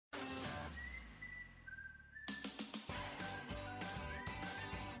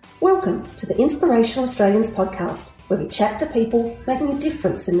Welcome to the Inspirational Australians podcast, where we chat to people making a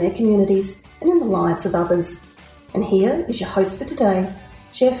difference in their communities and in the lives of others. And here is your host for today,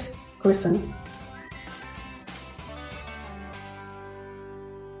 Jeff Griffin.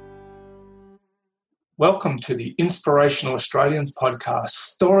 Welcome to the Inspirational Australians podcast,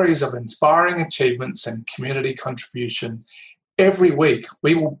 stories of inspiring achievements and community contribution. Every week,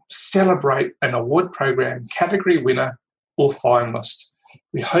 we will celebrate an award program category winner or finalist.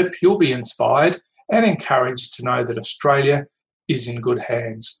 We hope you'll be inspired and encouraged to know that Australia is in good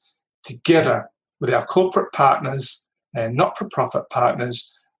hands. Together with our corporate partners and not-for-profit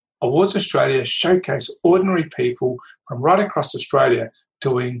partners, Awards Australia showcase ordinary people from right across Australia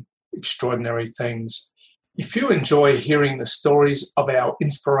doing extraordinary things. If you enjoy hearing the stories of our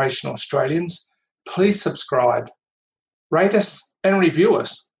Inspirational Australians, please subscribe, rate us and review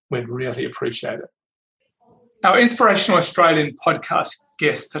us. We'd really appreciate it. Our Inspirational Australian podcast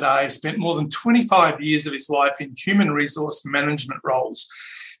guest today spent more than 25 years of his life in human resource management roles.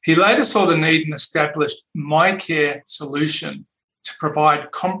 He later saw the need and established MyCare Solution to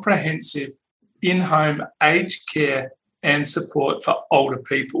provide comprehensive in-home aged care and support for older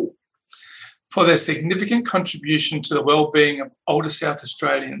people. For their significant contribution to the well-being of older South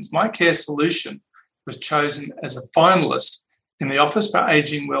Australians, MyCare Solution was chosen as a finalist in the Office for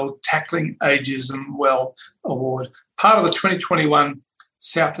Ageing Well Tackling Ageism Well Award, part of the 2021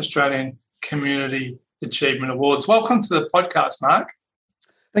 South Australian Community Achievement Awards. Welcome to the podcast, Mark.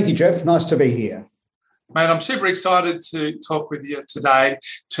 Thank you, Jeff. Nice to be here. Mate, I'm super excited to talk with you today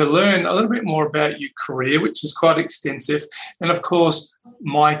to learn a little bit more about your career, which is quite extensive, and of course,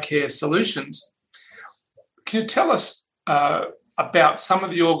 MyCare Solutions. Can you tell us about some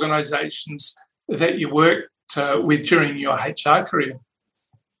of the organisations that you worked with during your HR career?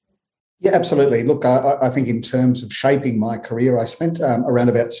 Yeah, absolutely. Look, I think in terms of shaping my career, I spent around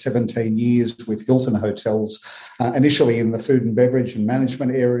about 17 years with Hilton Hotels, initially in the food and beverage and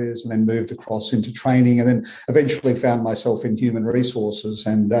management areas, and then moved across into training, and then eventually found myself in human resources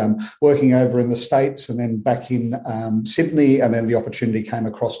and working over in the States and then back in Sydney, and then the opportunity came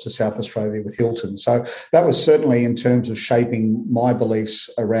across to South Australia with Hilton. So that was certainly, in terms of shaping my beliefs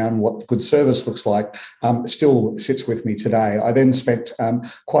around what good service looks like, still sits with me today. I then spent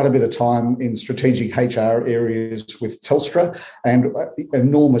quite a bit of time in strategic HR areas with Telstra, and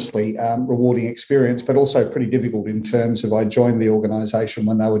enormously rewarding experience, but also pretty difficult in terms of I joined the organisation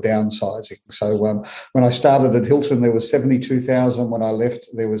when they were downsizing. So when I started at Hilton, there was 72,000. When I left,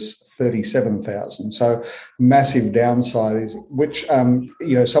 there was 37,000. So massive downsides, which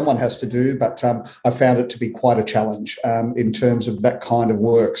someone has to do, but I found it to be quite a challenge in terms of that kind of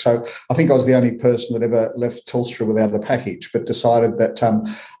work. So I think I was the only person that ever left Telstra without a package, but decided that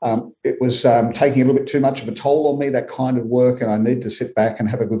it was taking a little bit too much of a toll on me, that kind of work, and I need to sit back and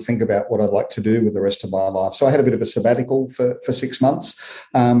have a good think about what I'd like to do with the rest of my life. So I had a bit of a sabbatical for 6 months.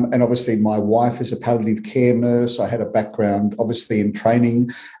 And obviously my wife is a palliative care nurse. I had a background, obviously, in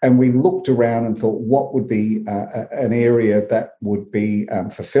training. And we looked around and thought, what would be an area that would be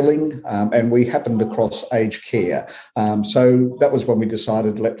fulfilling? And we happened across aged care. So that was when we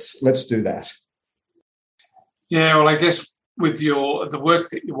decided, let's do that. Yeah, well, I guess with the work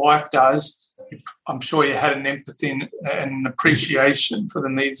that your wife does, I'm sure you had an empathy and an appreciation for the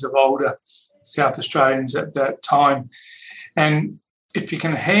needs of older South Australians at that time. And if you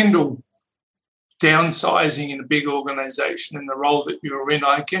can handle downsizing in a big organisation in the role that you were in,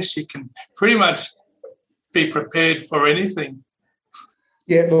 I guess you can pretty much be prepared for anything.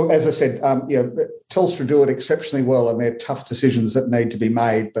 Yeah, look, as I said, Telstra do it exceptionally well, and they're tough decisions that need to be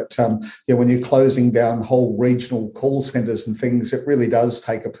made. But when you're closing down whole regional call centres and things, it really does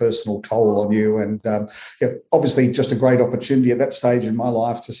take a personal toll on you. And obviously, just a great opportunity at that stage in my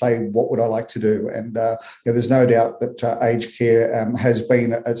life to say, what would I like to do? And there's no doubt that aged care has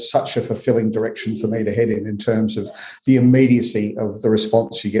been such a fulfilling direction for me to head in terms of the immediacy of the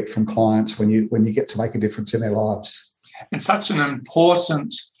response you get from clients when you get to make a difference in their lives. And such an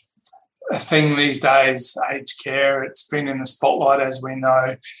important thing these days, aged care. It's been in the spotlight, as we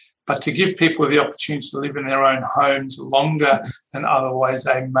know. But to give people the opportunity to live in their own homes longer than otherwise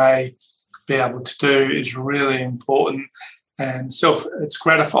they may be able to do is really important. And it's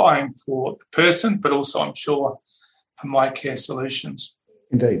gratifying for the person, but also, I'm sure, for MyCare Solutions.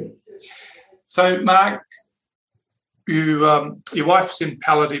 Indeed. So, Mark, your wife's in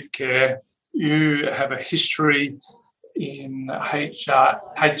palliative care. You have a history in HR.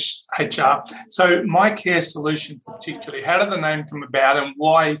 So MyCare Solution particularly, how did the name come about and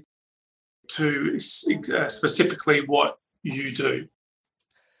why to specifically what you do?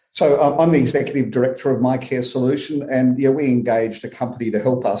 So I'm the executive director of My Care Solution, and we engaged a company to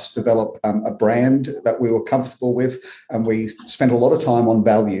help us develop a brand that we were comfortable with, and we spent a lot of time on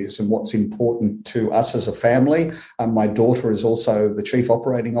values and what's important to us as a family. My daughter is also the chief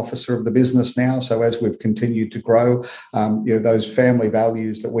operating officer of the business now, so as we've continued to grow, those family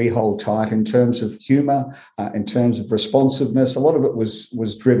values that we hold tight in terms of humour, in terms of responsiveness, a lot of it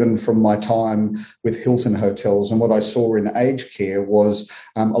was driven from my time with Hilton Hotels, and what I saw in aged care was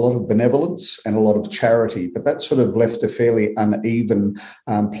a lot of benevolence and a lot of charity, but that sort of left a fairly uneven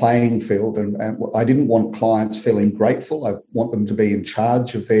playing field. And I didn't want clients feeling grateful. I want them to be in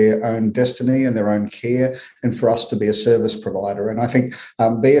charge of their own destiny and their own care, and for us to be a service provider. And I think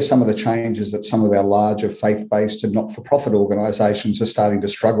there are some of the changes that some of our larger faith-based and not-for-profit organisations are starting to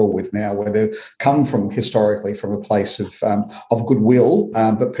struggle with now, where they've come from historically from a place of goodwill,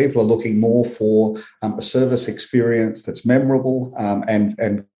 but people are looking more for a service experience that's memorable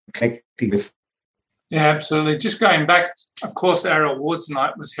and connecting with. Yeah, absolutely. Just going back, of course, our awards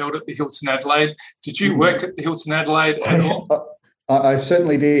night was held at the Hilton Adelaide. Did you work at the Hilton Adelaide at all? I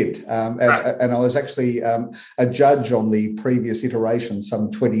certainly did. And I was actually a judge on the previous iteration some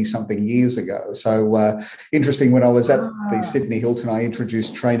 20-something years ago. So interesting, when I was at the Sydney Hilton, I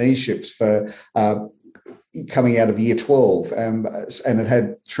introduced traineeships for coming out of year 12, and it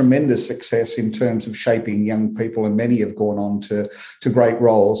had tremendous success in terms of shaping young people, and many have gone on to great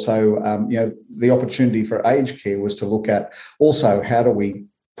roles. So, the opportunity for aged care was to look at also how do we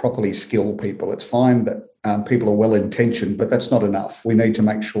properly skill people. It's fine that people are well-intentioned, but that's not enough. We need to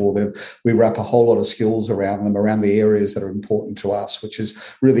make sure that we wrap a whole lot of skills around them, around the areas that are important to us, which is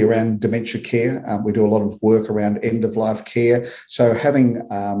really around dementia care. We do a lot of work around end-of-life care. So having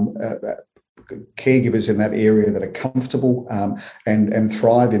caregivers in that area that are comfortable and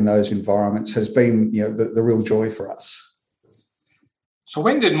thrive in those environments has been the real joy for us. So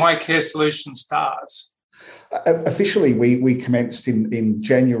when did My Care Solution start? Officially, we commenced in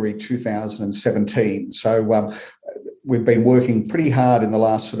January 2017. So we've been working pretty hard in the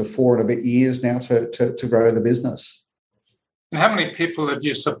last sort of 4 and a bit years now to grow the business. And how many people have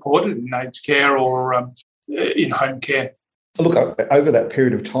you supported in aged care or in home care? Look, over that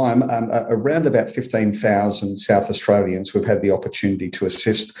period of time, around about 15,000 South Australians we've had the opportunity to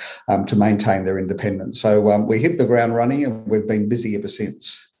assist to maintain their independence. So we hit the ground running, and we've been busy ever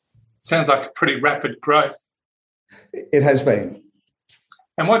since. Sounds like a pretty rapid growth. It has been.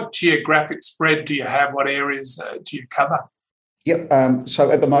 And what geographic spread do you have? What areas do you cover? Yep. So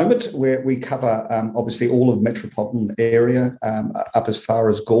at the moment, we cover obviously all of metropolitan area up as far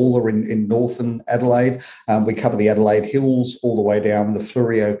as Gawler in northern Adelaide. We cover the Adelaide Hills all the way down the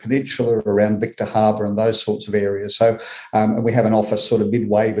Fleurieu Peninsula, around Victor Harbour and those sorts of areas. So and we have an office sort of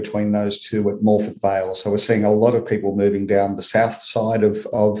midway between those two at Morford Vale. So we're seeing a lot of people moving down the south side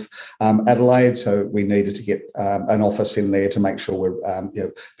of Adelaide. So we needed to get an office in there to make sure we're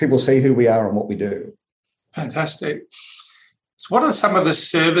people see who we are and what we do. Fantastic. So what are some of the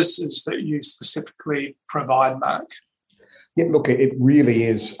services that you specifically provide, Mark? Yeah, look, it really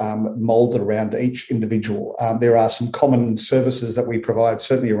is moulded around each individual. There are some common services that we provide,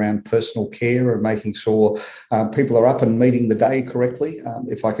 certainly around personal care and making sure people are up and meeting the day correctly.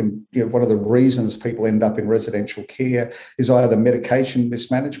 If I can, one of the reasons people end up in residential care is either medication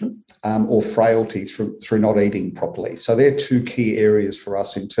mismanagement or frailty through not eating properly. So they're two key areas for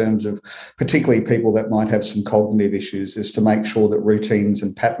us in terms of particularly people that might have some cognitive issues, is to make sure that routines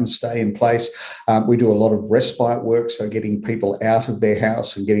and patterns stay in place. We do a lot of respite work, so getting people out of their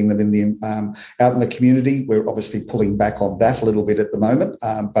house and getting them in the out in the community. We're obviously pulling back on that a little bit at the moment,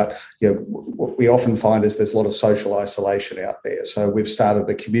 but what we often find is there's a lot of social isolation out there. So we've started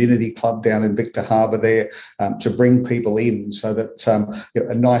a community club down in Victor Harbour there to bring people in, so that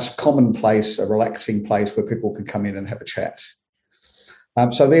a nice common place, a relaxing place where people can come in and have a chat.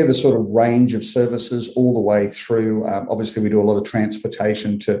 So they're the sort of range of services all the way through. Obviously, we do a lot of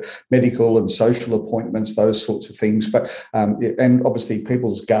transportation to medical and social appointments, those sorts of things. But and obviously,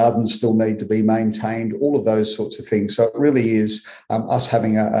 people's gardens still need to be maintained, all of those sorts of things. So it really is us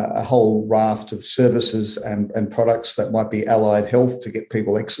having a whole raft of services and products that might be allied health to get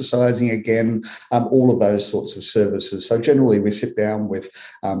people exercising again, all of those sorts of services. So generally, we sit down with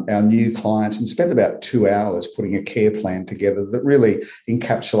our new clients and spend about 2 hours putting a care plan together that really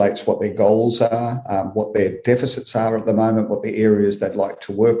encapsulates what their goals are, what their deficits are at the moment, what the areas they'd like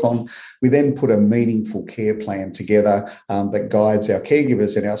to work on. We then put a meaningful care plan together that guides our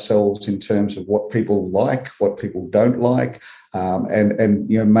caregivers and ourselves in terms of what people like, what people don't like, and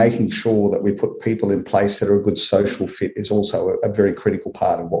making sure that we put people in place that are a good social fit is also a very critical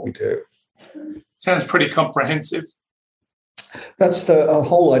part of what we do. Sounds pretty comprehensive. That's the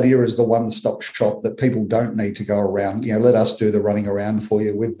whole idea, is the one-stop shop, that people don't need to go around. Let us do the running around for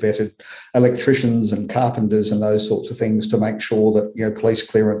you. We've vetted electricians and carpenters and those sorts of things to make sure that police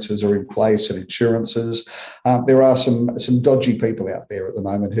clearances are in place and insurances. There are some dodgy people out there at the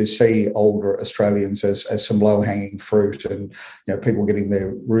moment who see older Australians as some low-hanging fruit, and people getting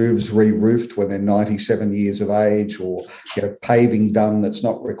their roofs re-roofed when they're 97 years of age, or paving done that's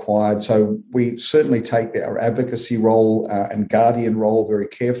not required. So we certainly take our advocacy role and guardian role very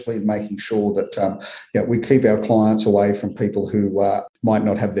carefully in making sure that we keep our clients away from people who might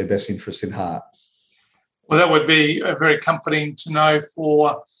not have their best interests in heart. Well, that would be very comforting to know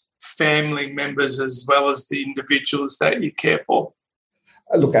for family members as well as the individuals that you care for.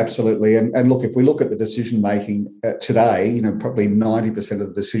 Look, absolutely. And look, if we look at the decision-making today, probably 90% of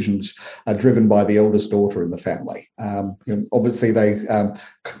the decisions are driven by the eldest daughter in the family. Obviously, they,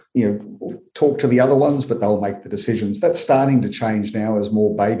 talk to the other ones, but they'll make the decisions. That's starting to change now as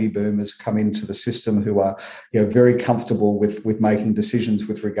more baby boomers come into the system who are, very comfortable with making decisions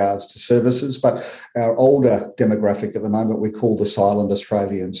with regards to services. But our older demographic at the moment, we call the silent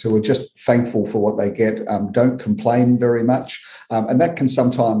Australians, who are just thankful for what they get, don't complain very much. And that can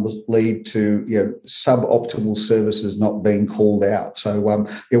sometimes lead to suboptimal services not being called out. So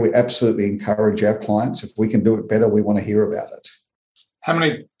we absolutely encourage our clients, if we can do it better, we want to hear about it. How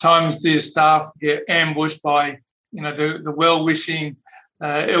many times do your staff get ambushed by the well-wishing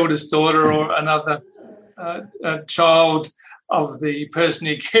eldest daughter or another child of the person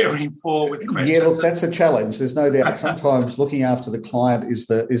you're caring for with questions? Yeah, look, that's a challenge. There's no doubt. Sometimes looking after the client is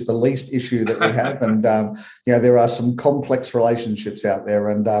the least issue that we have, and there are some complex relationships out there,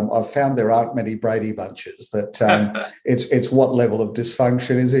 and I've found there aren't many Brady bunches. That it's what level of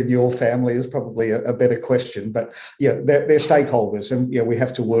dysfunction is in your family is probably a better question. But they're stakeholders, and we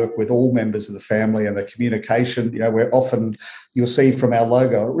have to work with all members of the family, and the communication. We're often, you'll see from our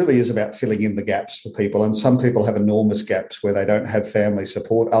logo, it really is about filling in the gaps for people, and some people have enormous gaps where they don't have family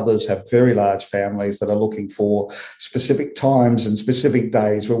support. Others have very large families that are looking for specific times and specific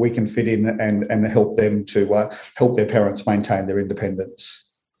days where we can fit in and help them to help their parents maintain their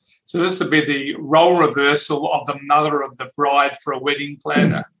independence. So this would be the role reversal of the mother of the bride for a wedding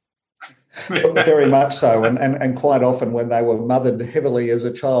planner. Very much so. And quite often when they were mothered heavily as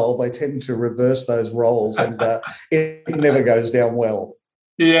a child, they tend to reverse those roles, and it never goes down well.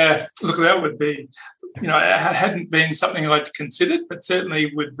 Yeah, look, that would be, it hadn't been something I'd considered, but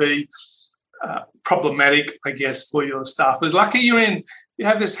certainly would be problematic, I guess, for your staff. It's lucky you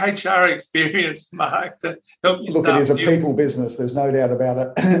have this HR experience, Mark, to help your staff. Look, it is a people business, there's no doubt about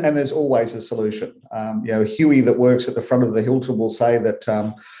it, and there's always a solution. Huey that works at the front of the Hilton will say that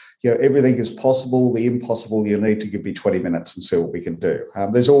everything is possible. The impossible, you need to give me 20 minutes and see what we can do.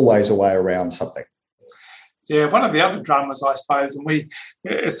 There's always a way around something. Yeah, one of the other dramas, I suppose, and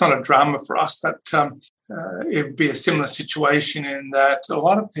it's not a drama for us, but it would be a similar situation in that a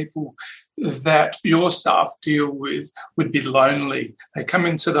lot of people that your staff deal with would be lonely. They come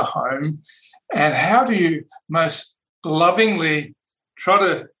into the home, and how do you most lovingly try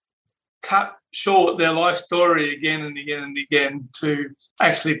to cut short their life story again and again and again to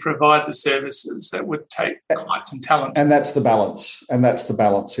actually provide the services that would take quite some talent? And that's the balance.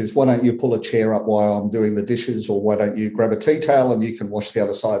 Is why don't you pull a chair up while I'm doing the dishes, or why don't you grab a tea towel and you can wash the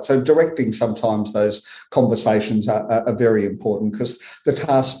other side? So directing sometimes those conversations are very important, because the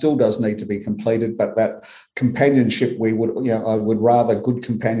task still does need to be completed, but that companionship, I would rather good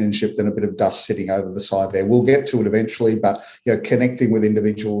companionship than a bit of dust sitting over the side there. We'll get to it eventually, but connecting with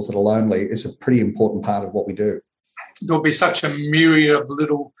individuals that are lonely is a pretty important part of what we do. There'll be such a myriad of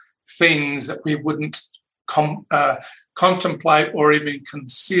little things that we wouldn't contemplate or even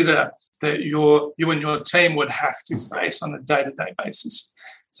consider that you and your team would have to face on a day-to-day basis.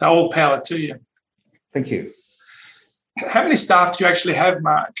 So all power to you. Thank you. How many staff do you actually have,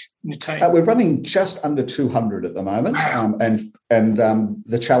 Mark, in your team? We're running just under 200 at the moment. Wow. And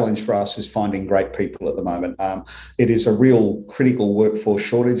the challenge for us is finding great people at the moment. It is a real critical workforce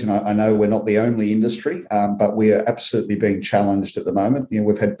shortage, and I know we're not the only industry, but we are absolutely being challenged at the moment.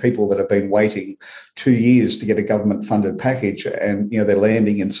 We've had people that have been waiting 2 years to get a government-funded package, and they're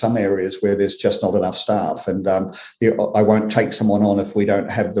landing in some areas where there's just not enough staff. And I won't take someone on if we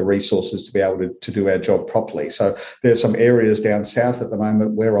don't have the resources to be able to do our job properly. So there's some areas down south at the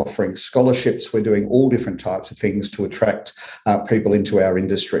moment we're offering scholarships. We're doing all different types of things to attract people into our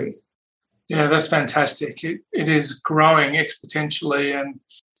industry. Yeah, that's fantastic. It is growing exponentially, and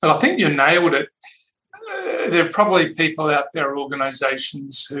I think you nailed it. There are probably people out there,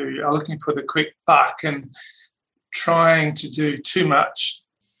 organisations, who are looking for the quick buck and trying to do too much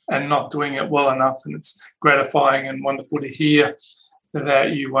and not doing it well enough. And it's gratifying and wonderful to hear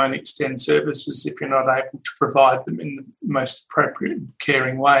that you won't extend services if you're not able to provide them in the most appropriate and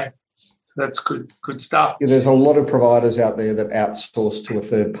caring way. So that's good stuff. Yeah, there's a lot of providers out there that outsource to a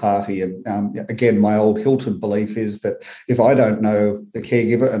third party. And again, my old Hilton belief is that if I don't know the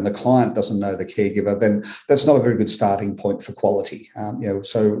caregiver and the client doesn't know the caregiver, then that's not a very good starting point for quality.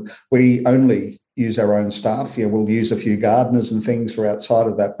 So we only use our own staff. We'll use a few gardeners and things for outside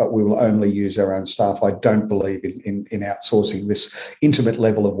of that, but we will only use our own staff. I don't believe in outsourcing this intimate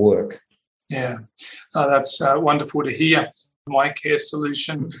level of work. Yeah, that's wonderful to hear. My Care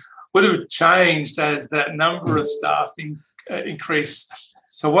solution would have changed as that number of staff increased.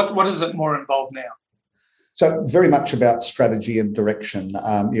 So what is it more involved now? So very much about strategy and direction.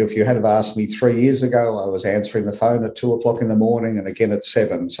 If you had have asked me 3 years ago, I was answering the phone at 2:00 in the morning and again at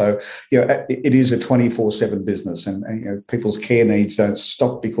 7. So, it is a 24/7 business, and people's care needs don't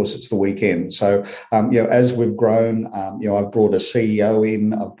stop because it's the weekend. So, as we've grown, I've brought a CEO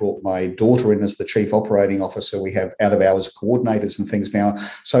in, I've brought my daughter in as the chief operating officer. We have out of hours coordinators and things now.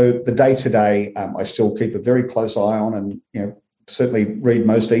 So the day to day, I still keep a very close eye on, and certainly read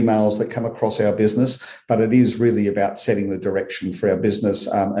most emails that come across our business, but it is really about setting the direction for our business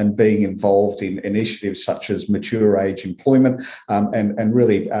and being involved in initiatives such as mature age employment and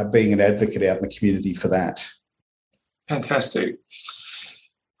really being an advocate out in the community for that. Fantastic.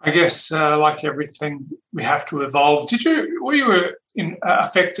 I guess, like everything, we have to evolve. Were you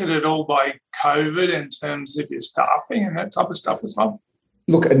affected at all by COVID in terms of your staffing and that type of stuff as well?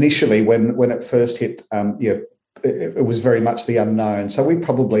 Look, initially when it first hit, it was very much the unknown. So we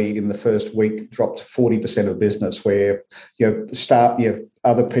probably in the first week dropped 40% of business where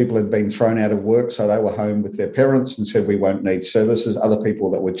other people had been thrown out of work, so they were home with their parents and said, we won't need services. Other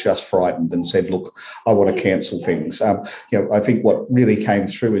people that were just frightened and said, look, I want to cancel things. I think what really came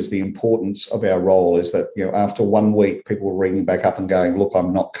through is the importance of our role is that, after 1 week, people were ringing back up and going, look,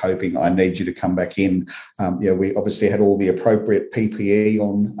 I'm not coping. I need you to come back in. We obviously had all the appropriate PPE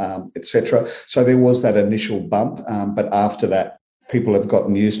on, etc. So there was that initial bump, but after that, people have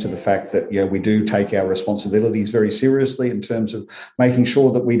gotten used to the fact that we do take our responsibilities very seriously in terms of making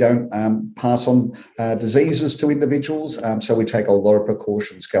sure that we don't pass on diseases to individuals. So we take a lot of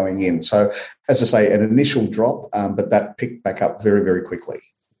precautions going in. So, as I say, an initial drop, but that picked back up very, very quickly.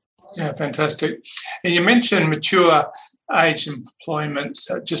 Yeah, fantastic. And you mentioned mature age employment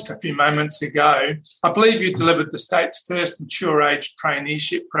just a few moments ago. I believe you delivered the state's first mature age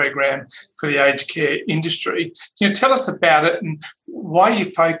traineeship program for the aged care industry. Can you tell us about it and why you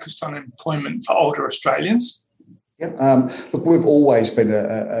focused on employment for older Australians? Yeah. Look, we've always been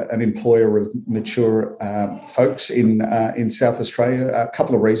an employer of mature folks in South Australia. A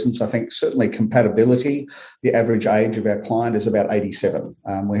couple of reasons. I think certainly compatibility. The average age of our client is about 87.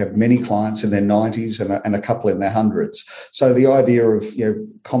 We have many clients in their 90s and a couple in their hundreds. So the idea of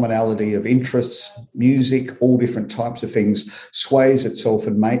commonality of interests, music, all different types of things sways itself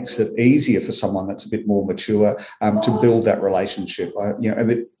and makes it easier for someone that's a bit more mature to build that relationship.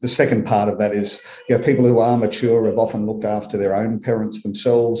 And the second part of that is people who are mature have often looked after their own parents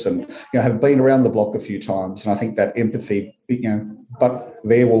themselves and have been around the block a few times. And I think that empathy, but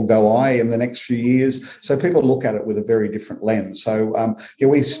there will go I in the next few years. So people look at it with a very different lens. So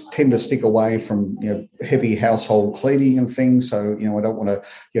we tend to stick away from heavy household cleaning and things. So I don't want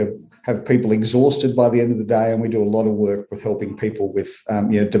to have people exhausted by the end of the day. And we do a lot of work with helping people with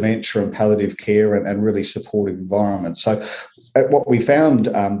dementia and palliative care and really supportive environments. So what we found,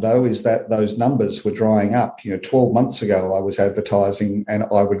 though, is that those numbers were drying up. 12 months ago, I was advertising and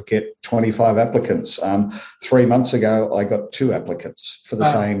I would get 25 applicants. 3 months ago, I got 2 applicants for the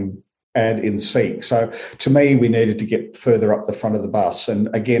same ad in Seek. So to me, we needed to get further up the front of the bus.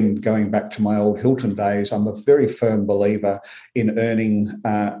 And again, going back to my old Hilton days, I'm a very firm believer in earning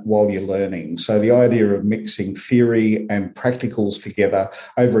while you're learning. So the idea of mixing theory and practicals together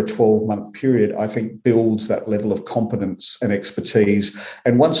over a 12-month period, I think builds that level of competence and expertise.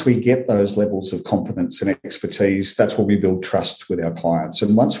 And once we get those levels of competence and expertise, that's when we build trust with our clients.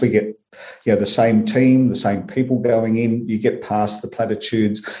 And once we get the same team, the same people going in, you get past the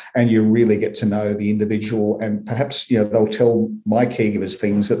platitudes and you really get to know the individual, and perhaps they'll tell my caregivers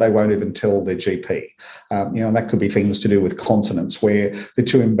things that they won't even tell their GP. And that could be things to do with continence, where they're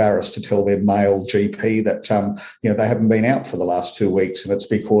too embarrassed to tell their male GP that they haven't been out for the last 2 weeks, and it's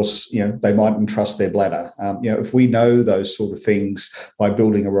because they mightn't trust their bladder. If we know those sort of things by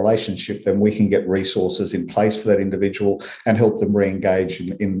building a relationship, then we can get resources in place for that individual and help them re-engage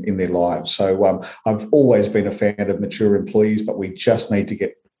in their lives. So I've always been a fan of mature employees, but we just need to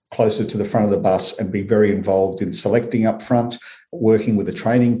get closer to the front of the bus and be very involved in selecting up front, working with a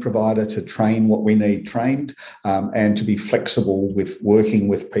training provider to train what we need trained, and to be flexible with working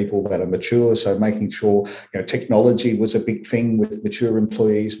with people that are mature. So making sure, technology was a big thing with mature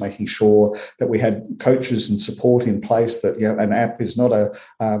employees, making sure that we had coaches and support in place, that an app is not a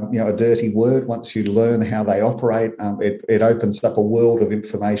dirty word. Once you learn how they operate, it opens up a world of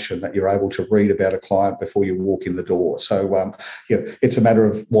information that you're able to read about a client before you walk in the door. So it's a matter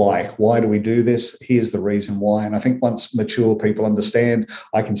of why. Why do we do this? Here's the reason why. And I think once mature people understand,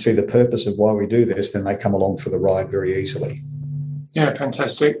 I can see the purpose of why we do this, then they come along for the ride very easily. Yeah,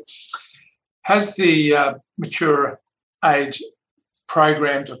 fantastic. Has the mature age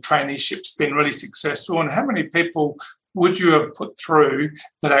programs or traineeships been really successful? And how many people would you have put through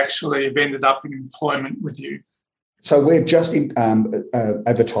that actually have ended up in employment with you? So we're just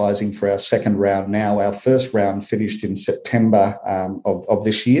advertising for our second round now. Our first round finished in September of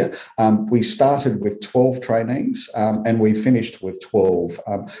this year. We started with 12 trainees and we finished with 12.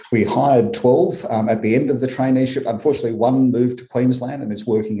 We hired 12 at the end of the traineeship. Unfortunately, one moved to Queensland and is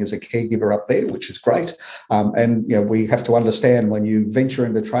working as a caregiver up there, which is great. And we have to understand, when you venture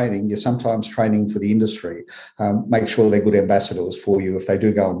into training, you're sometimes training for the industry. Make sure they're good ambassadors for you if they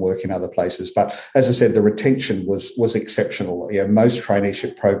do go and work in other places. But as I said, the retention was exceptional. Most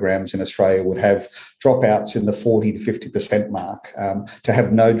traineeship programs in Australia would have dropouts in the 40 to 50% mark. To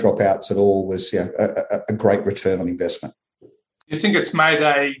have no dropouts at all was a great return on investment. Do you think it's made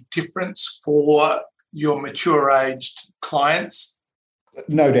a difference for your mature-aged clients?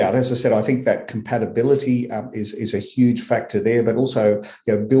 No doubt. As I said, I think that compatibility is a huge factor there, but also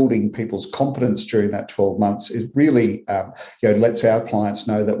building people's competence during that 12 months is really lets our clients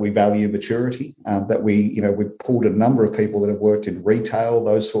know that we value maturity, that we pulled a number of people that have worked in retail,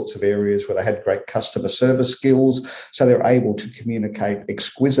 those sorts of areas where they had great customer service skills, so they're able to communicate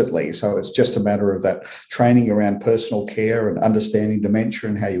exquisitely. So it's just a matter of that training around personal care and understanding dementia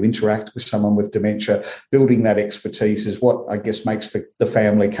and how you interact with someone with dementia. Building that expertise is what I guess makes the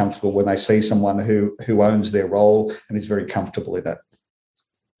family comfortable when they see someone who owns their role and is very comfortable in it.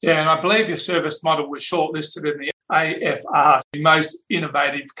 Yeah, and I believe your service model was shortlisted in the AFR Most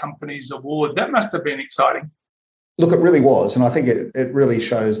Innovative Companies Award. That must have been exciting. Look, it really was. And I think it really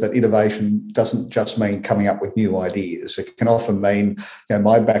shows that innovation doesn't just mean coming up with new ideas. It can often mean,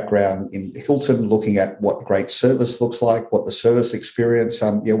 my background in Hilton, looking at what great service looks like, what the service experience,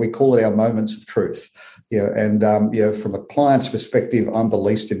 we call it our moments of truth. From a client's perspective, I'm the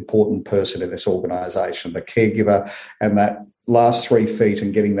least important person in this organisation, the caregiver, and that last 3 feet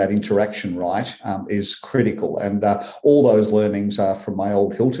and getting that interaction right is critical. And all those learnings are from my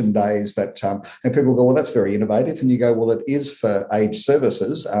old Hilton days that, and people go, well, that's very innovative. And you go, well, it is for aged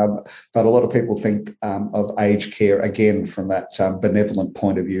services. But a lot of people think of aged care, again, from that benevolent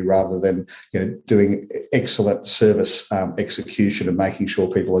point of view, rather than doing excellent service execution and making sure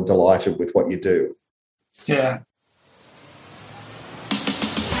people are delighted with what you do. Yeah.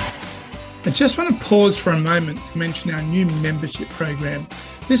 I just want to pause for a moment to mention our new membership program.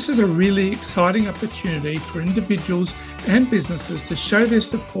 This is a really exciting opportunity for individuals and businesses to show their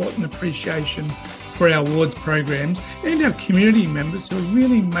support and appreciation for our awards programs and our community members who are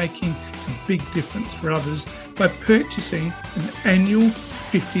really making a big difference for others by purchasing an annual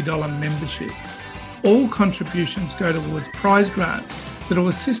 $50 membership. All contributions go towards prize grants that will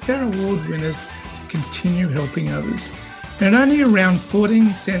assist our award winners to continue helping others. And only around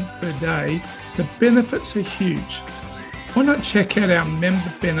 14 cents per day, the benefits are huge. Why not check out our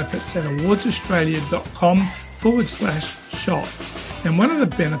member benefits at awardsaustralia.com/shop. And one of the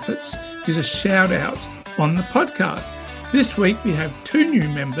benefits is a shout out on the podcast. This week we have 2 new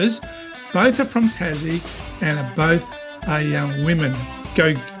members. Both are from Tassie and both are young women.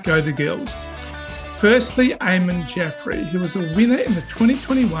 Go the girls. Firstly, Eamon Jaffrey, who was a winner in the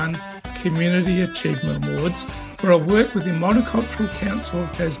 2021 Community Achievement Awards for her work with the Multicultural Council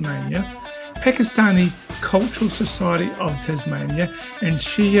of Tasmania, Pakistani Cultural Society of Tasmania, and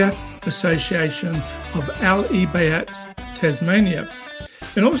Shia Association of Al-Ibayats Tasmania.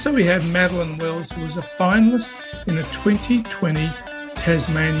 And also we have Madeline Wells, who was a finalist in the 2020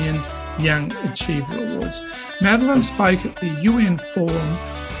 Tasmanian Young Achiever Awards. Madeline spoke at the UN Forum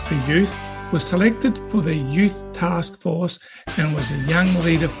for Youth, was selected for the Youth Task Force, and was a Young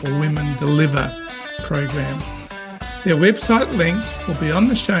Leader for Women Deliver program. Their website links will be on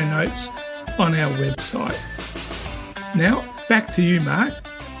the show notes on our website. Now, back to you, Mark.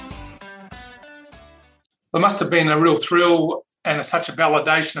 There must have been a real thrill and such a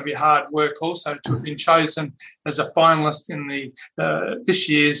validation of your hard work also to have been chosen as a finalist in this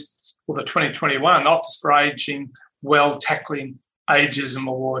year's, or the 2021 Office for Ageing Well Tackling Ageism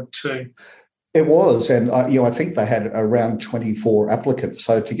Award too. It was, and I think they had around 24 applicants.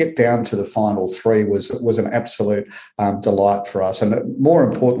 So to get down to the final three was an absolute delight for us, and more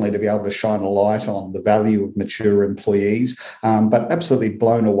importantly, to be able to shine a light on the value of mature employees. But absolutely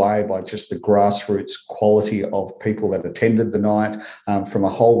blown away by just the grassroots quality of people that attended the night from a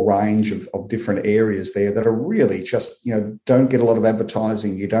whole range of different areas there that are really just don't get a lot of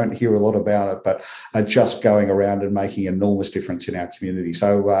advertising. You don't hear a lot about it, but are just going around and making enormous difference in our community.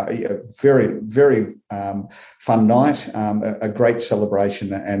 So very fun night, a great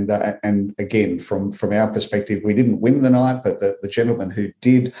celebration, and again, from our perspective, we didn't win the night, but the gentleman who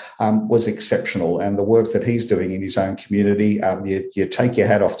did was exceptional, and the work that he's doing in his own community, you take your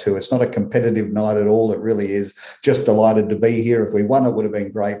hat off to. It's not a competitive night at all. It really is just delighted to be here. If we won, it would have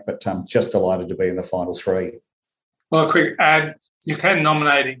been great, but just delighted to be in the final three. Well, a quick add, you can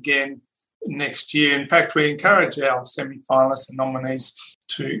nominate again next year. In fact, we encourage our semi-finalists and nominees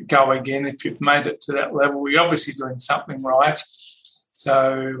to go again if you've made it to that level. We're obviously doing something right.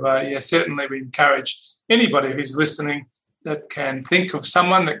 So, certainly we encourage anybody who's listening that can think of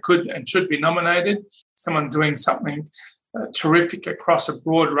someone that could and should be nominated, someone doing something terrific across a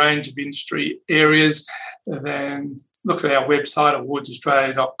broad range of industry areas, then look at our website,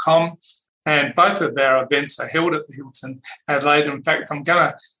 awardsaustralia.com. And both of our events are held at the Hilton Adelaide. In fact, I'm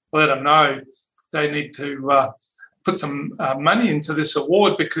going to let them know they need to put some money into this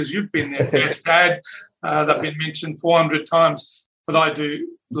award, because you've been their best ad. They've been mentioned 400 times, but I do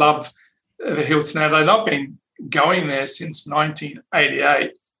love the Hilton Adelaide. I've been going there since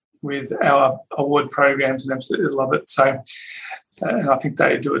 1988 with our award programs and absolutely love it. So, and I think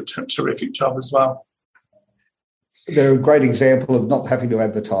they do a terrific job as well. They're a great example of not having to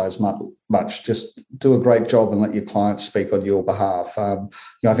advertise much. Just do a great job and let your clients speak on your behalf.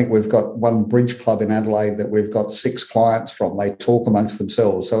 I think we've got one bridge club in Adelaide that we've got 6 clients from. They talk amongst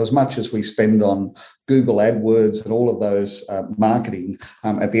themselves. So as much as we spend on Google AdWords and all of those marketing,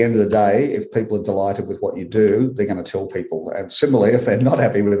 at the end of the day, if people are delighted with what you do, they're going to tell people. And similarly, if they're not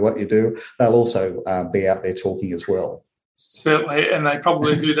happy with what you do, they'll also be out there talking as well. Certainly, and they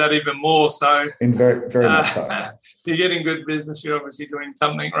probably do that even more so. In very, very much so. You're getting good business, you're obviously doing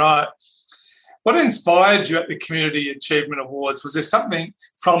something right. What inspired you at the Community Achievement Awards? Was there something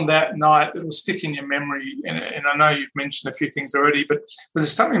from that night that will stick in your memory? And I know you've mentioned a few things already, but was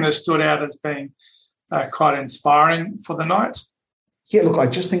there something that stood out as being quite inspiring for the night? Yeah, look, I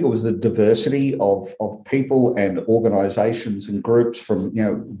just think it was the diversity of people and organisations and groups from,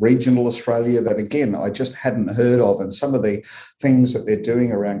 regional Australia that, again, I just hadn't heard of. And some of the things that they're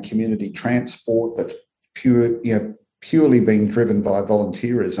doing around community transport that's purely being driven by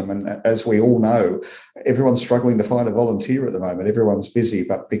volunteerism. And as we all know, everyone's struggling to find a volunteer at the moment. Everyone's busy.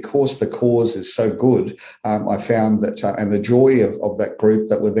 But because the cause is so good, I found that, and the joy of that group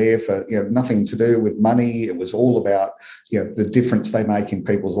that were there for nothing to do with money, it was all about the difference they make in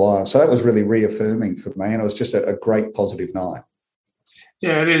people's lives. So that was really reaffirming for me, and it was just a great positive night.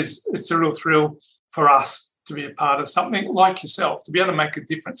 Yeah, it is. It's a real thrill for us to be a part of something like yourself, to be able to make a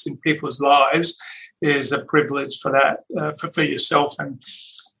difference in people's lives. Is a privilege for that, for yourself and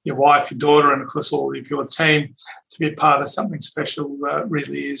your wife, your daughter, and of course all of your team. To be a part of something special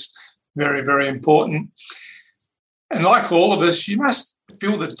really is very, very important. And like all of us, you must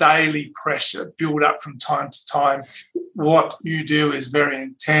feel the daily pressure build up from time to time. What you do is very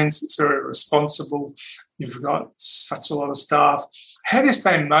intense. It's very responsible. You've got such a lot of staff. How do you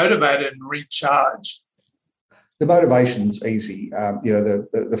stay motivated and recharge? The motivation's easy.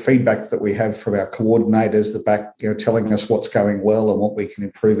 The feedback that we have from our coordinators, the back, telling us what's going well and what we can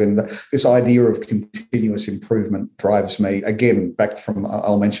improve in. This idea of continuous improvement drives me. Again, back from,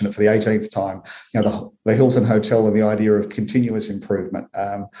 I'll mention it for the 18th time, the Hilton Hotel and the idea of continuous improvement.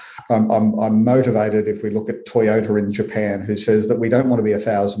 I'm motivated if we look at Toyota in Japan, who says that we don't want to be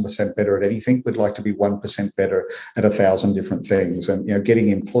 1,000% better at anything. We'd like to be 1% better at 1,000 different things. And, getting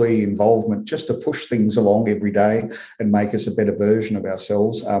employee involvement just to push things along every day and make us a better version of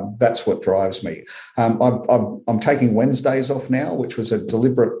ourselves. That's what drives me. I'm taking Wednesdays off now, which was a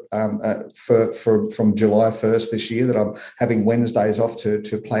deliberate from July 1st this year, that I'm having Wednesdays off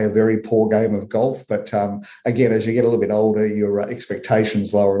to play a very poor game of golf. But again, as you get a little bit older, your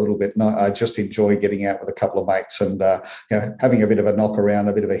expectations lower a little bit. And I just enjoy getting out with a couple of mates and having a bit of a knock around,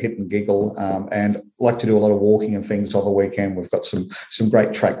 a bit of a hit and giggle, and like to do a lot of walking and things on the weekend. We've got some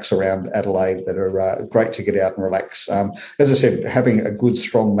great tracks around Adelaide that are great to get out and relax. As I said, having a good,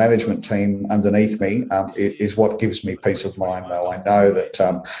 strong management team underneath me is what gives me peace of mind, though. I know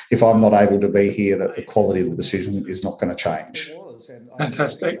that if I'm not able to be here, that the quality of the decision is not going to change.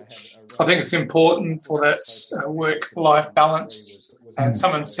 Fantastic. I think it's important for that work-life balance And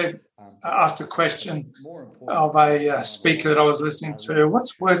someone asked a question of a speaker that I was listening to,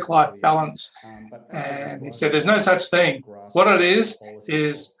 what's work-life balance? And he said, there's no such thing. What it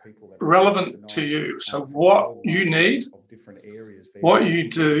is relevant to you. So what you need, what you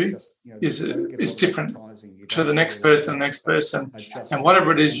do is different to the next person, and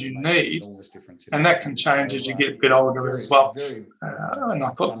whatever it is you need, and that can change as you get a bit older as well. And I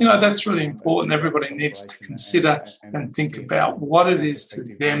thought, that's really important. Everybody needs to consider and think about what it is to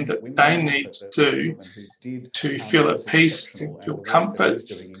them that they need to do to feel at peace, to feel comfort,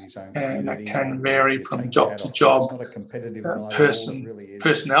 and that can vary from job to job,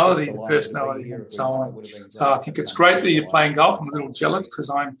 personality to personality, and so on. So I think it's great that you're playing golf. I'm a little jealous because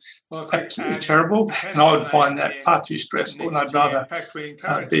I'm absolutely terrible, and I would find that far too stressful, and I'd rather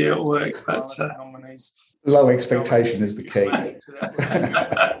be at work. But low expectation is the key.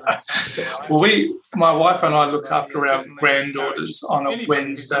 Well, my wife and I look after our granddaughters on a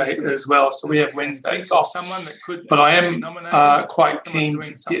Wednesday as well, so we have Wednesdays off. But I am quite keen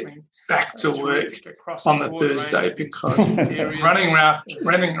to get back to work on the Thursday because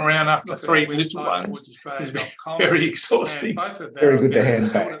running around after three little ones is very exhausting. Very good to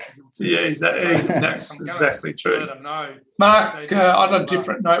hand back. Yeah, that's exactly true. Mark, on a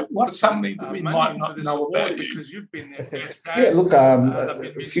different note, what's something that we might not know about you? Because you've been there. Yeah, look,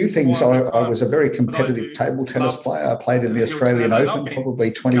 a few things. I was a very competitive table tennis player. I played in the Australian Open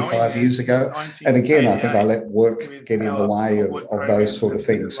probably 25 years ago. And again, I think I let work get in the way of those sort of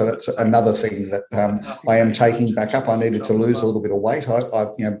things. So that's another thing that I am taking back up. I needed to lose a little bit of weight.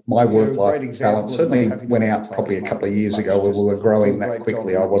 My work-life balance certainly went out probably a couple of years ago where we were growing that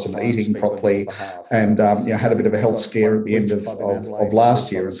quickly. I wasn't eating properly and had a bit of a health scare at the end of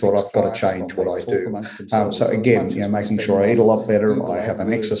last year and thought I've got to change what I do. So again, making sure I eat a lot better. I have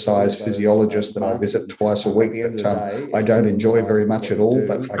an exercise physiologist that I visit twice a week that I don't enjoy very much at all,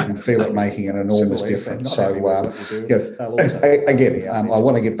 but I can feel it making an enormous difference. So again, I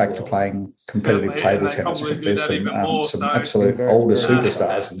want to get back to playing competitive table tennis, but there's some absolute older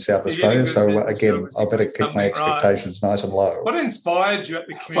superstars in South Australia. So again, I better keep my expectations nice and low. What inspired you at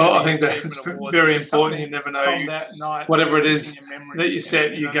the community? Well, I think that's very important. You never know whatever it is that you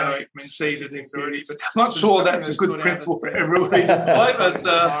set, you're going to exceed it in 30. But I'm not sure that's a good principle for everybody to play, but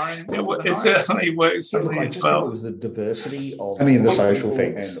it certainly works for me as well. It was the diversity of the social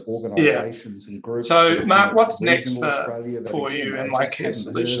things and organisations and groups. So, Mark, what's next for you and My Care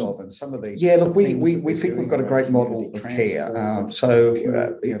Solution? Yeah, look, we think we've got a great model of care.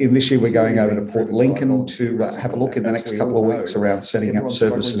 In this year, we're going over to Port Lincoln to have a look in the next couple of weeks around setting up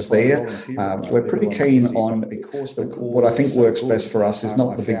services there. We're pretty keen on what I think works best for us is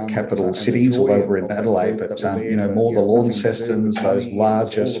not the big capital cities, although we're in Adelaide, but more the Launcestons, those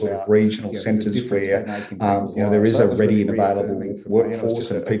larger sort of regional centres where there is a ready and available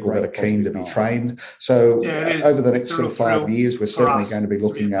workforce and people that are keen to be trained. So over the next sort of 5 years, we're certainly going to be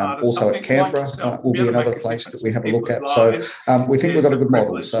looking also at Canberra will be another place that we have a look at. So we think we've got a good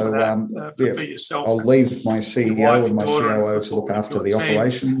model. So I'll leave my CEO and my COO to look after the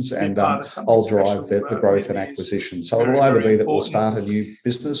operations, and I'll drive the growth and acquisition. So it'll either be that we'll start a new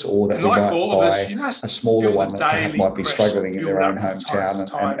business or that we might buy a smaller one that perhaps might be struggling in their own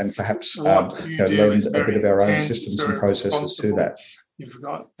hometown and perhaps lend a bit of our own systems and processes to that. You've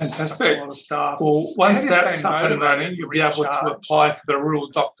got fantastic. A lot of staff. Well, once that's up and running, you'll be able to apply for the Rural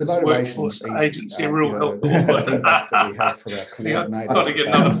Doctors Workforce Agency, Rural Health Award. I've got to get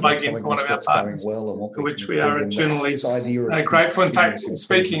another plug in for one of our partners, for which we are eternally grateful. In fact,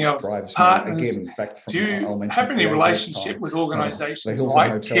 speaking of partners, do you have any relationship with organisations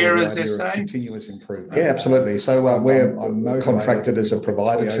like Carers SA? Yeah, absolutely. So we're contracted as a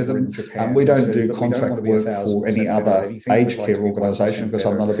provider to them. We don't do contract work for any other aged care organisation, because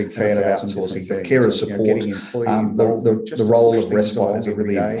I'm not a big fan of outsourcing, but carers support the role of respite is a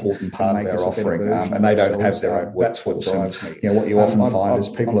really important part of our offering, and they don't have their own workforce. And what you often find is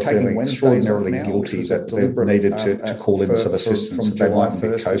people are feeling extraordinarily guilty that they've needed to call in some assistance that they mightn't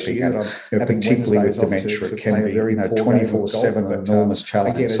be coping, and particularly with dementia, it can be 24/7 an enormous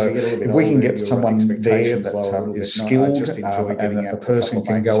challenge. So if we can get someone there that is skilled and that the person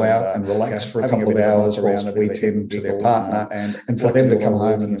can go out and relax for a couple of hours whilst we tend to their partner, and for them to come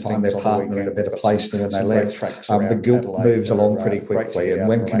home and find their partner in a better place than when they left, the guilt moves along pretty quickly. And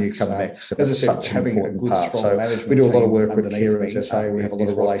when can you come next? This is such an important part. So we do a lot of work with Carers SA. We have a lot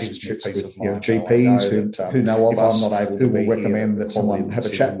of relationships with GPs who know of us, who will recommend that someone have a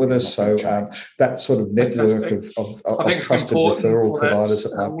chat with us. So that sort of network of trusted referral providers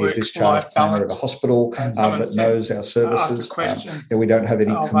that might be a discharge planner at a hospital that knows our services. We don't have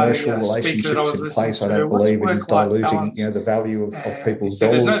any commercial relationships in place. I don't believe in diluting the value of of people's So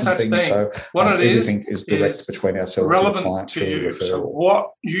dollars there's no and such things. thing. So What it everything is direct is between ourselves and the relevant client to through you. referral. So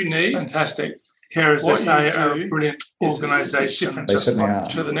what you need, fantastic. Carers SA are a brilliant organisation. They certainly are.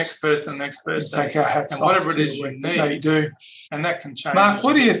 To the next person, take our hats off. Whatever it is you need, they do. And that can change. Mark,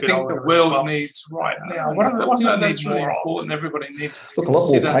 what do you think the world needs right now? What's that needs really important? Everybody needs to look a lot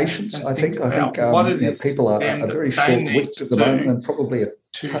more patience. I think people are very short-witted at the moment and probably a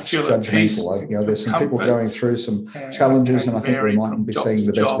touch judgmental. There's some people going through some challenges, and I think we mightn't be seeing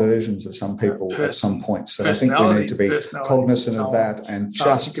the best versions of some people at some point. So I think we need to be cognizant of that and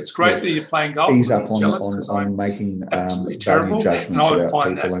just it's great that you're playing golf. Ease up on making value judgments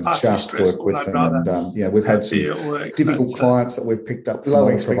about people and just work with them. And we've had some difficult clients that we've picked up low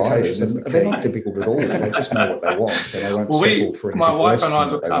expectations, and they're not difficult at all. They just know what they want, so they won't settle for anything my wife less and I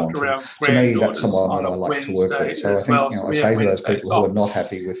than look what they after our want. To me, that's granddaughters someone on I a like to work with. So I Wednesday think as well. I say to those people who are not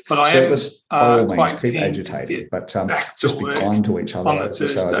happy with service, by all means, keep agitated, but just be kind to each other. On the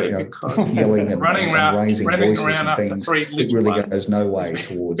Thursday, because yelling and raising voices and things, it really ones goes no way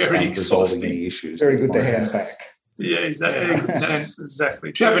towards resolving any issues. Very good to hand back. Yeah,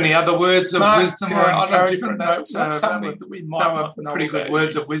 exactly. Do you have any other words of wisdom or encouragement? That's something that we might have pretty good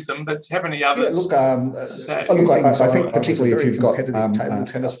words of wisdom, but do you have any others? Yeah, look, I think particularly if you've got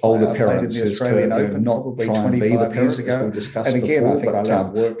older parents, is to not try and be the parent ago. And again, I think I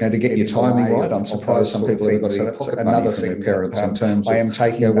love work to get your timing right. I'm surprised some people have got another thing parents in terms of, I am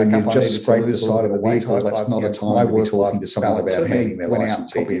taking when you've just scraped the side of the vehicle, that's not a time to be talking to someone about handing their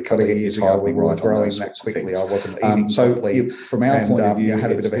license. Probably a couple of years ago, we were growing that quickly. I wasn't so from our point of view,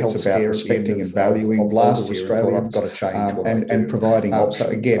 had a bit of a health scare, respecting and valuing of last Australia. I've got to change and providing. So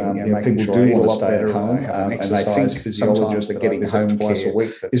again, people do want to stay at home, and they think physiologists that getting home twice a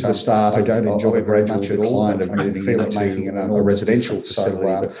week is the start. I don't enjoy a gradual decline of moving into making it a residential facility.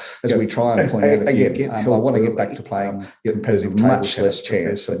 But as we try and point out again, I want to get back to playing competitive, much less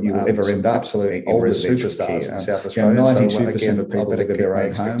chance that you will ever end up absolutely older superstars in South Australia. 92% of people live in their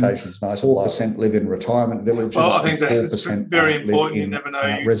own home. 4% live in retirement villages. Well, I think that's very important. You never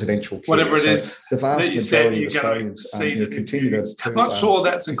know residential care. Whatever it is the vast that you said you're going to see that continue to. I'm not sure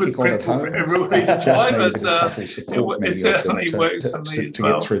that's a good principle for everybody, but it certainly works for me as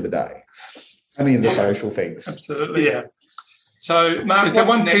well. To get through the day. Only in the social things. Absolutely, yeah. So, Mark, is there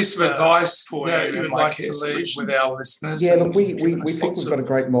one piece of advice for you would like to leave with our listeners? Yeah, look, we think we've got a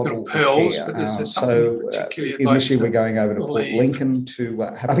great model pearls, here. But is there something in this year we're going over to Port Lincoln to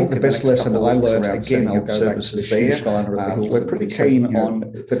have I think the best lesson that I learned, again, I'll go back to there. We're pretty keen on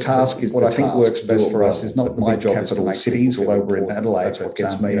the task is what I think works best for us is not my job capital cities, although we're in Adelaide, that's what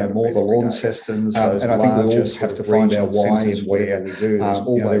gets me more the Launcestons, and I think we all have to find our why is where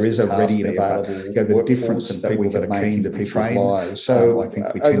there is a ready and available, the difference in people that are keen to be trained. So I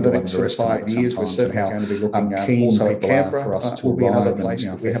think we over the next 5 years, we're certainly going to be looking at also at Canberra for us will be another place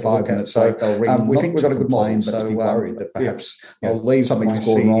that we have 5 minutes. So we think we've got a good mind, but to be worried that perhaps I'll leave something's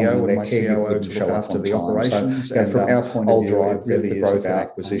gone wrong and their caregiver to show after the operations. So from our point of view, I'll drive really the growth and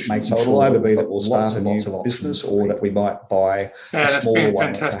acquisition. So it'll either be that we'll start a new business or that we might buy a smaller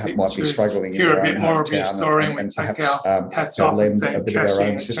one that perhaps might be struggling in their own hometown and perhaps lend a bit of our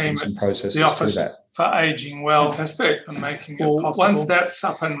own systems and processes to that. For ageing well, fantastic, and making it possible. Once that's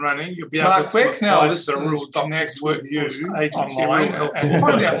up and running, you'll be able to apply the rules, connect with you online and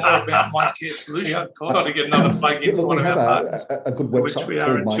find out more about MyCare Solutions. I've got to get another plug in for one of our partners, a good website which we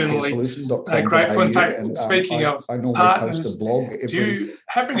are internally grateful. In fact, speaking of partners, do you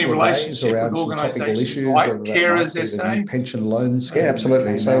have any relationship with organisations like Carers SA? Pension loans? Yeah,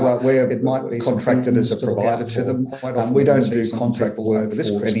 absolutely. So where it might be contracted as a provider to them. We don't do contract work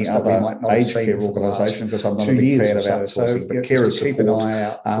for any other aged care organisation because I'm not a big fan of outsourcing, but carers keep an eye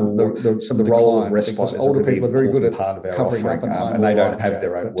out for the role of respite. Older people are very good at part of our covering up, and they don't have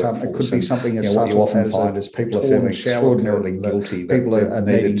their own workforce. It could be something as what you often find is people are feeling extraordinarily guilty. People are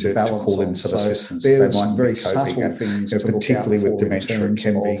needed to call in some assistance. They might very subtle things, particularly with dementia. It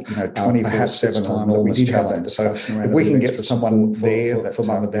can be 24/7 an enormous challenge. So if we can get someone there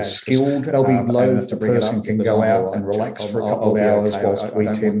that is skilled, they'll be loath to bring it up, can go out and relax for a couple of hours whilst we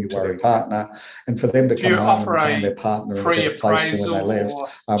tend to their partner. And for them to come home and find their partner in a better place than when they left,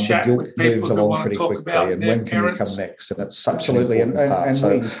 the guilt moves along pretty quickly. And when can you come next? And it's absolutely an important part.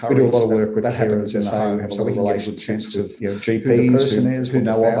 So we do a lot of work with carers in the home, so we can get good chance with GPs who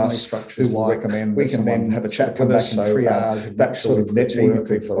know of us, who will recommend. We can then have a chat with us. So that sort of network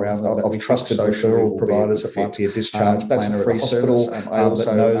of trusted referral providers, that might be a discharge planner at a hospital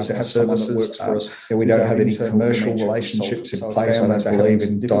that knows our service that works for us. We don't have any commercial relationships in place. I don't believe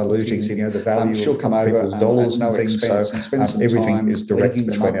in diluting the value. She'll come over people's dollars and things. So spend some everything time is direct linking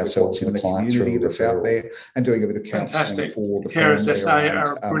them between up ourselves with and the the client community through that's out referral. there and doing a bit of counselling Fantastic. for the Carers family SA around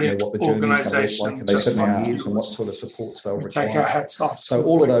are a brilliant what the journey is going to look organisation, like, and they just set their like needs and what yours. sort of supports they'll We take our require. hats off. So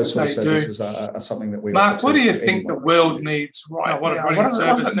all of those sort of They do. services are something that we Mark, offer what do to you think the anyone. world needs right now? What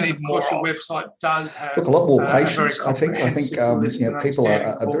does it need more of? Your website does have Look, a lot more a very patience. I think list and people are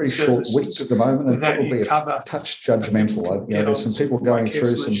understanding very all short-witted at the moment and that you probably cover. a touch judgmental. Get There's on some people to going My Care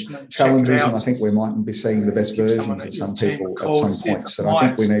through Solution some and check it challenges, and I out. think we mightn't be seeing the best Give someone versions at of your some team a people call at to some see if points. it And I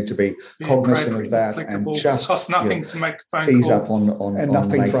think we might need to be be cognizant appropriate of that applicable. and just Costs nothing to make a phone ease call. up on And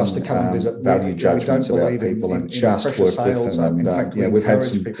nothing for us making, to come and visit. value judgments about people and just work with them. And we've had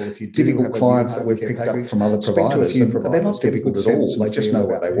some difficult clients that we've picked up from other providers, and they're not difficult at all. They just know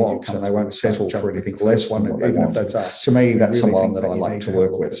what they want, and they won't settle for anything less than what they want. To me, that's someone that I like to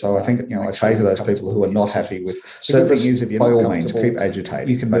work with. So I think, I say to those people who are not happy with service, by all means, keep agitating.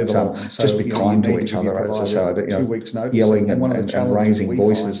 You can move along. Just be kind to each other. As I said, yelling and raising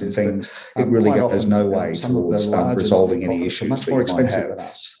voices and things, it really goes no way towards resolving any issues. Much more expensive than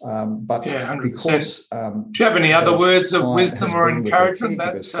us. But Yeah, 100%. because Do you have any other words of wisdom or encouragement?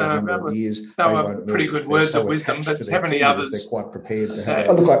 They were pretty good words of wisdom, but do you have any others? Quite prepared to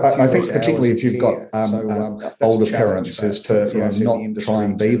have look, I think particularly if you've got older parents, is to not try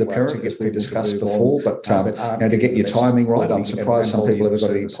and be the parent, as we discussed before, but to get your timing right. I'm surprised some people ever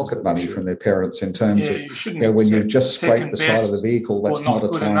got any pocket money from their parents in terms of when you've just scraped the side of the vehicle. That's not a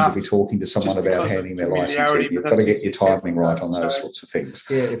time to be talking to someone about handing their license in. You've got to get your timing right on those sorts of things.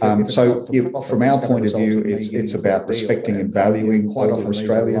 So from our point of view, it's about respecting and valuing older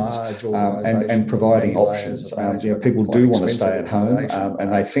Australians and providing options. People do want to stay at home,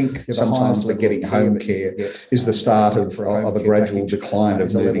 and they think sometimes that getting home care is the start of a gradual decline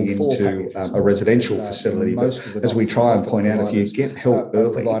of moving into a residential facility. But as we try and point out, if you get help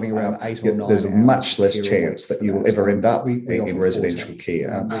early, there's a much less chance that you will ever end up in residential care.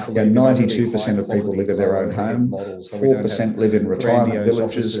 92% of people live in their own home, 4% live in retirement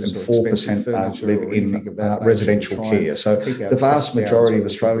villages, and 4% live in residential care. So the vast majority of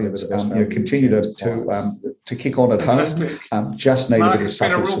Australians continue to kick on at home, just need a bit of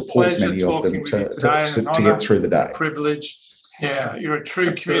subtle support, many of them, to get through the day. Privilege. Yeah, you're a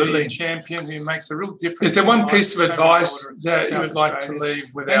true community champion who makes a real difference. Is there one piece of advice that you would like to leave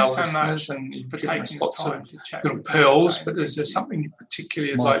with our listeners? And you've given us lots of little pearls, but is there something you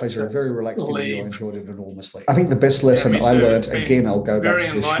particularly would like to very relaxed leave? I enjoyed it enormously. I think the best lesson I learned, again, I'll go back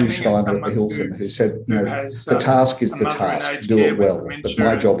to the Hugh Steiner at the Hilton, who said, the task is the task, do it well, but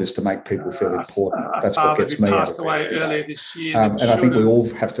my job is to make people feel important. That's what gets me out of it. And I think we all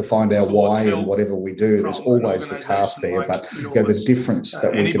have to find our why in whatever we do. There's always the task there, but the difference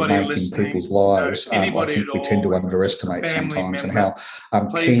that we can make in people's lives, I think we tend to underestimate sometimes, and how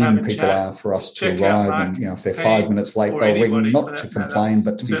keen people are for us to arrive. And if they're 5 minutes late, they'll ring not to complain,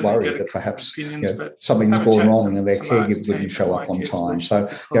 but to be worried that perhaps something's gone wrong and their caregiver didn't show up on time. So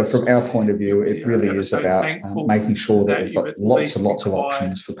from our point of view, it really is about making sure that we've got lots and lots of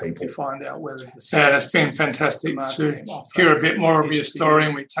options for people. Yeah, it's been fantastic to hear a bit more of your story,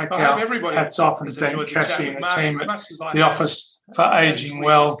 and we take our hats off and thank Cassie and the team at the office for ageing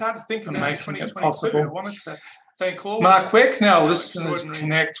well and making it possible. Mark, where can our listeners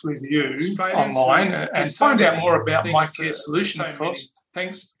connect with you online and find out more about My Care Solution, of course?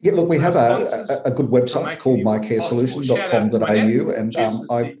 Thanks. Yeah, look, we have a good website called mycaresolution.com.au, and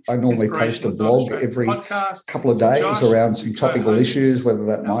I normally post a blog every couple of days around some topical issues, whether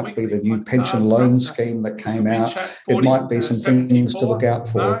that might be the new pension loan scheme that came out. It might be some things to look out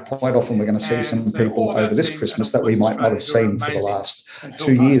for. Quite often we're going to see some people over this Christmas that we might not have seen for the last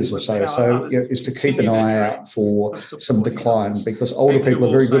 2 years or so. So is to keep an eye out for some decline, because older people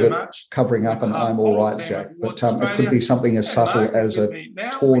are very good at covering up and I'm all right, Jack. But it could be something as subtle as a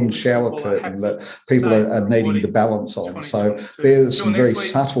torn shower curtain that people are needing to balance on. So there's some very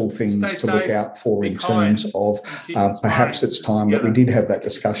subtle things to look out for in terms of perhaps it's time that we did have that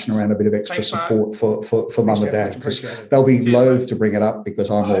discussion around a bit of extra support for mum and dad, because they'll be loath to bring it up because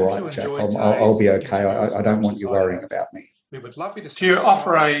I'm all right, Jack. I'll be okay. I don't want you worrying about me. We would love you to. Do you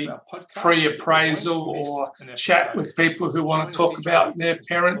offer a free appraisal or chat with people who want to talk about their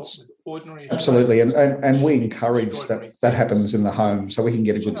parents? Absolutely, and we encourage that happens in the home, so we can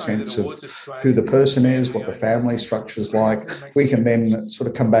get a good sense of who the person is, what the family structure is like. We can then sort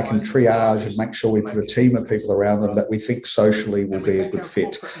of come back and triage and make sure we put a team of people around them that we think socially will be a good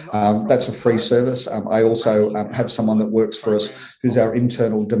fit. That's a free service. I also have someone that works for us who's our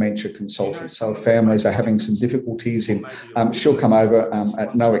internal dementia consultant. So if families are having some difficulties in She'll come over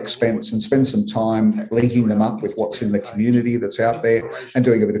at no expense and spend some time linking them up with what's in the community that's out there and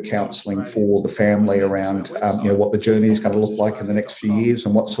doing a bit of counselling for the family around what the journey is going to look like in the next few years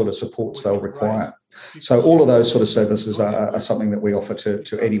and what sort of supports they'll require. So all of those sort of services are something that we offer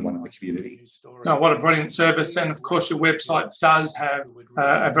to anyone in the community. Oh, what a brilliant service. And of course, your website does have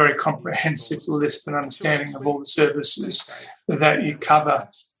a very comprehensive list and understanding of all the services that you cover.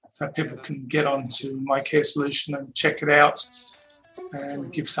 So people can get onto My Care Solution and check it out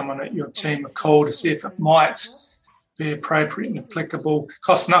and give someone at your team a call to see if it might be appropriate and applicable.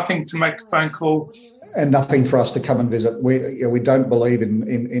 Costs nothing to make a phone call. And nothing for us to come and visit. We don't believe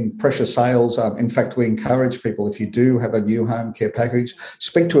in pressure sales. In fact, we encourage people, if you do have a new home care package,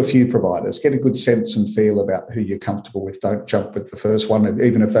 speak to a few providers, get a good sense and feel about who you're comfortable with. Don't jump with the first one,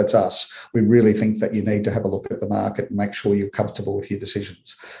 even if that's us. We really think that you need to have a look at the market and make sure you're comfortable with your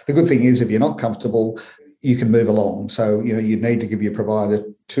decisions. The good thing is, if you're not comfortable, you can move along. So, you need to give your provider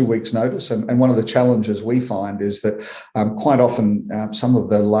 2 weeks notice. And one of the challenges we find is that quite often some of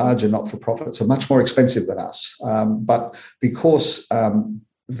the larger not-for-profits are much more expensive than us. But because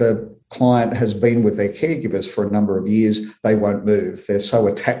the client has been with their caregivers for a number of years, they won't move. They're so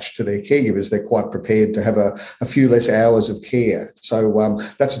attached to their caregivers, they're quite prepared to have a few less hours of care. So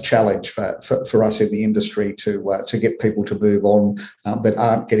that's a challenge for us in the industry to get people to move on that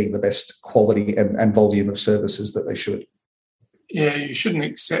aren't getting the best quality and volume of services that they should. Yeah, you shouldn't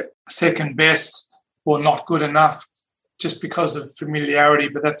accept second best or not good enough just because of familiarity,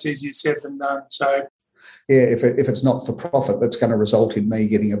 but that's easier said than done. So if it's not for profit, that's going to result in me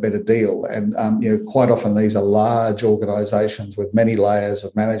getting a better deal. And quite often these are large organisations with many layers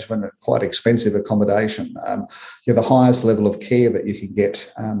of management and quite expensive accommodation. The highest level of care that you can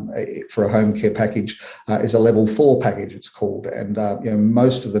get for a home care package is a level 4 package, it's called. And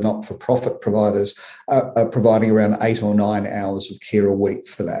most of the not-for-profit providers are providing around 8 or 9 hours of care a week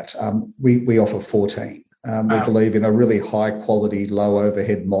for that. We offer 14. We believe in a really high quality, low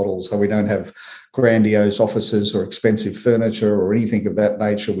overhead model. So we don't have grandiose offices or expensive furniture or anything of that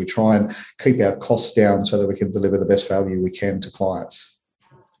nature. We try and keep our costs down so that we can deliver the best value we can to clients.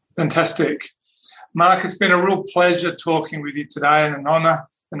 Fantastic. Mark, it's been a real pleasure talking with you today and an honour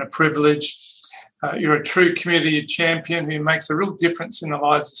and a privilege. You're a true community champion who makes a real difference in the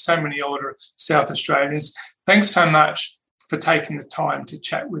lives of so many older South Australians. Thanks so much for taking the time to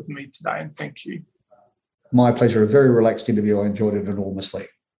chat with me today, and thank you. My pleasure. A very relaxed interview. I enjoyed it enormously.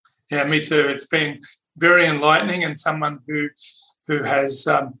 Yeah, me too. It's been very enlightening, and someone who has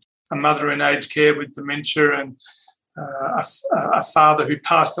a mother in aged care with dementia and a father who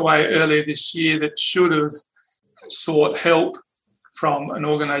passed away earlier this year that should have sought help from an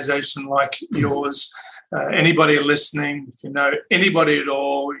organisation like yours. Anybody listening, if you know anybody at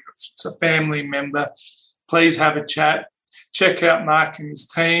all, if it's a family member, please have a chat. Check out Mark and his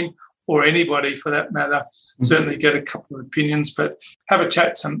team, or anybody for that matter. Certainly get a couple of opinions, but have a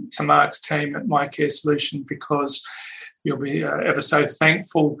chat to Mark's team at My Care Solution, because you'll be ever so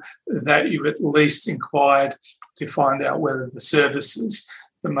thankful that you at least inquired to find out whether the services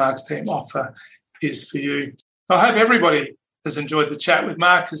the Mark's team offer is for you. I hope everybody has enjoyed the chat with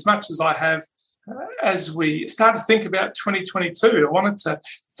Mark as much as I have. As we start to think about 2022, I wanted to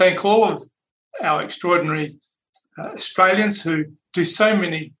thank all of our extraordinary Australians who do so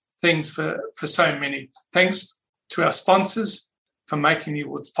many things for so many. Thanks to our sponsors for making the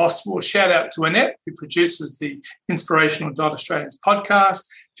awards possible. A shout out to Annette, who produces the Inspirational Australians podcast,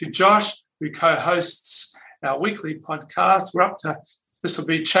 to Josh, who co-hosts our weekly podcast. We're up to, this will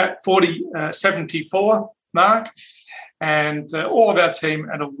be chat 74, Mark, and all of our team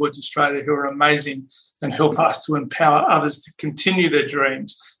at Awards Australia, who are amazing and help us to empower others to continue their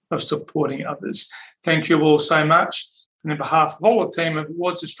dreams of supporting others. Thank you all so much. And on behalf of all the team of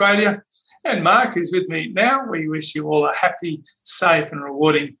Awards Australia and Mark, who's with me now, we wish you all a happy, safe and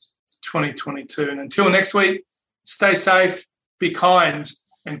rewarding 2022. And until next week, stay safe, be kind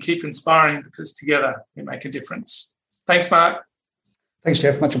and keep inspiring, because together we make a difference. Thanks, Mark. Thanks,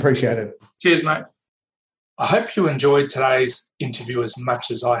 Jeff. Much appreciated. Cheers, mate. I hope you enjoyed today's interview as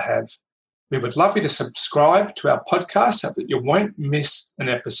much as I have. We would love you to subscribe to our podcast so that you won't miss an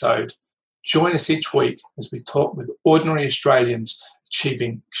episode. Join us each week as we talk with ordinary Australians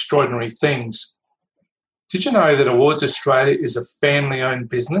achieving extraordinary things. Did you know that Awards Australia is a family-owned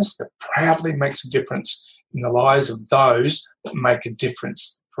business that proudly makes a difference in the lives of those that make a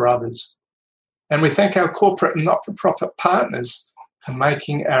difference for others? And we thank our corporate and not-for-profit partners for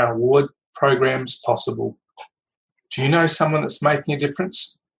making our award programs possible. Do you know someone that's making a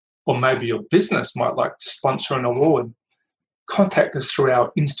difference? Or maybe your business might like to sponsor an award. Contact us through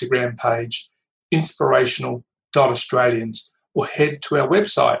our Instagram page, Inspirational awardsaustra.australians or head to our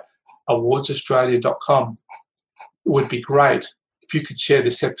website, awardsaustralia.com. It would be great if you could share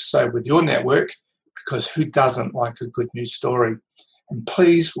this episode with your network, because who doesn't like a good news story? And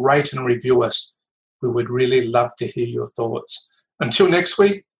please rate and review us. We would really love to hear your thoughts. Until next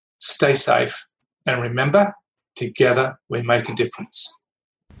week, stay safe. And remember, together we make a difference.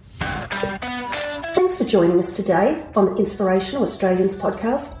 Thanks for joining us today on the Inspirational Australians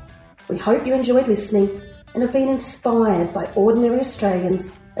podcast. We hope you enjoyed listening and have been inspired by ordinary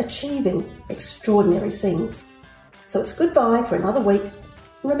Australians achieving extraordinary things. So it's goodbye for another week.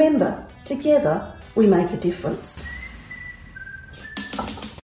 Remember, together we make a difference.